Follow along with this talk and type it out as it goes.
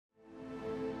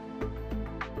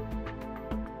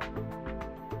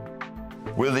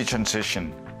With the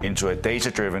transition into a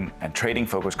data-driven and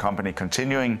trading-focused company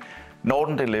continuing,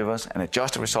 NORDEN delivers an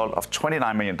adjusted result of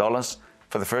 $29 million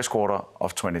for the first quarter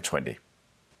of 2020.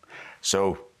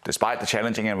 So, despite the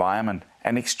challenging environment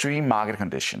and extreme market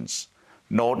conditions,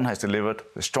 NORDEN has delivered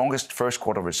the strongest first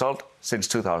quarter result since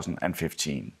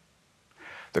 2015.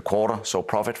 The quarter saw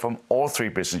profit from all three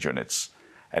business units,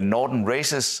 and NORDEN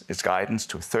raises its guidance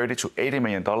to $30 to $80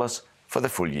 million for the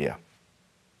full year.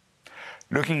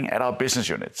 Looking at our business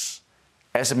units,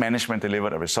 Asset Management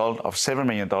delivered a result of $7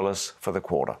 million for the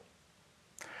quarter.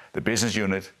 The business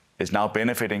unit is now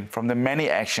benefiting from the many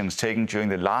actions taken during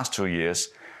the last 2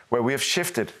 years, where we have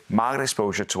shifted market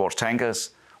exposure towards tankers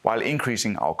while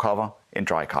increasing our cover in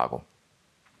dry cargo.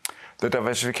 The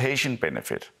diversification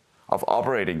benefit of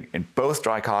operating in both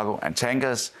dry cargo and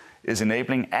tankers is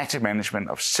enabling active management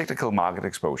of cyclical market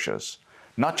exposures,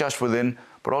 not just within,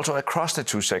 but also across the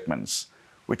two segments,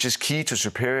 which is key to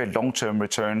superior long-term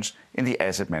returns in the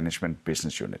Asset Management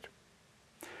business unit.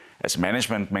 Asset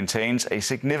Management maintains a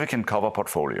significant cover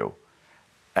portfolio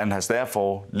and has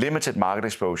therefore limited market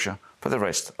exposure for the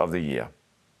rest of the year.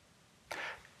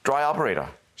 Dry Operator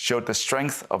showed the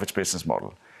strength of its business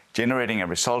model, generating a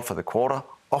result for the quarter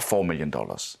of $4 million.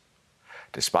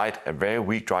 Despite a very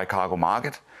weak dry cargo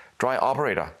market, Dry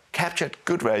Operator captured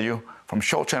good value from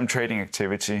short-term trading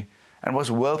activity and was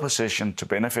well positioned to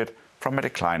benefit from a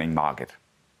declining market.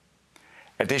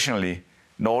 Additionally,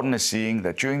 NORDEN is seeing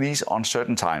that during these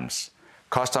uncertain times,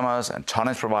 customers and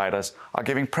tonnage providers are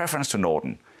giving preference to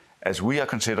NORDEN, as we are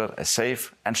considered a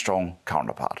safe and strong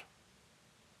counterpart.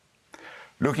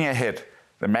 Looking ahead,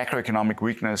 the macroeconomic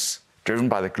weakness driven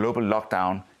by the global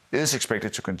lockdown is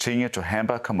expected to continue to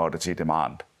hamper commodity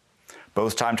demand.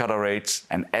 Both time charter rates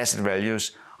and asset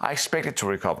values are expected to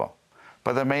recover,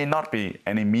 but there may not be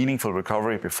any meaningful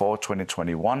recovery before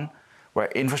 2021, where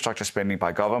infrastructure spending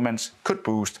by governments could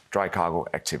boost dry cargo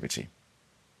activity.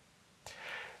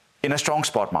 In a strong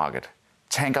spot market,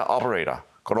 Tanker Operator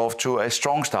got off to a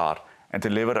strong start and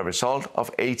delivered a result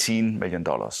of $18 million.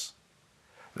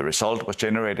 The result was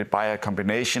generated by a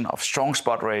combination of strong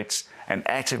spot rates and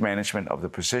active management of the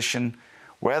position,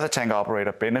 where the Tanker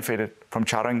Operator benefited from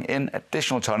chartering in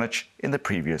additional tonnage in the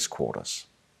previous quarters.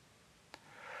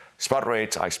 Spot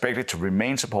rates are expected to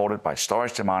remain supported by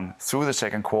storage demand through the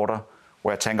second quarter,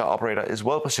 where Tanker Operator is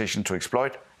well positioned to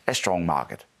exploit a strong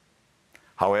market.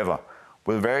 However,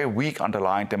 with very weak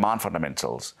underlying demand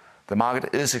fundamentals, the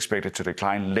market is expected to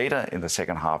decline later in the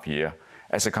second half year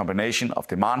as a combination of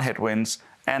demand headwinds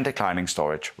and declining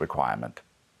storage requirement.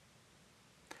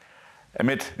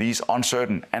 Amid these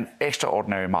uncertain and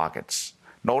extraordinary markets,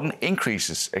 NORDEN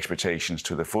increases expectations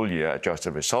to the full year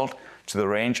adjusted result to the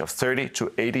range of $30 to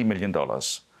 $80 million,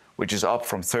 which is up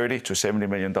from $30 to $70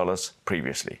 million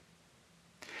previously.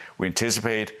 We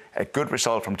anticipate a good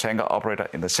result from Tanker Operator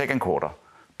in the second quarter,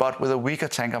 but with a weaker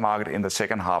tanker market in the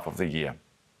second half of the year.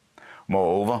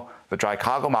 Moreover, the dry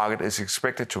cargo market is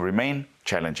expected to remain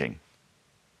challenging.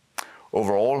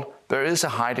 Overall, there is a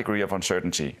high degree of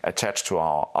uncertainty attached to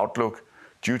our outlook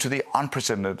due to the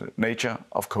unprecedented nature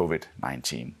of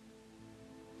COVID-19.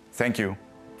 Thank you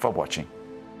for watching.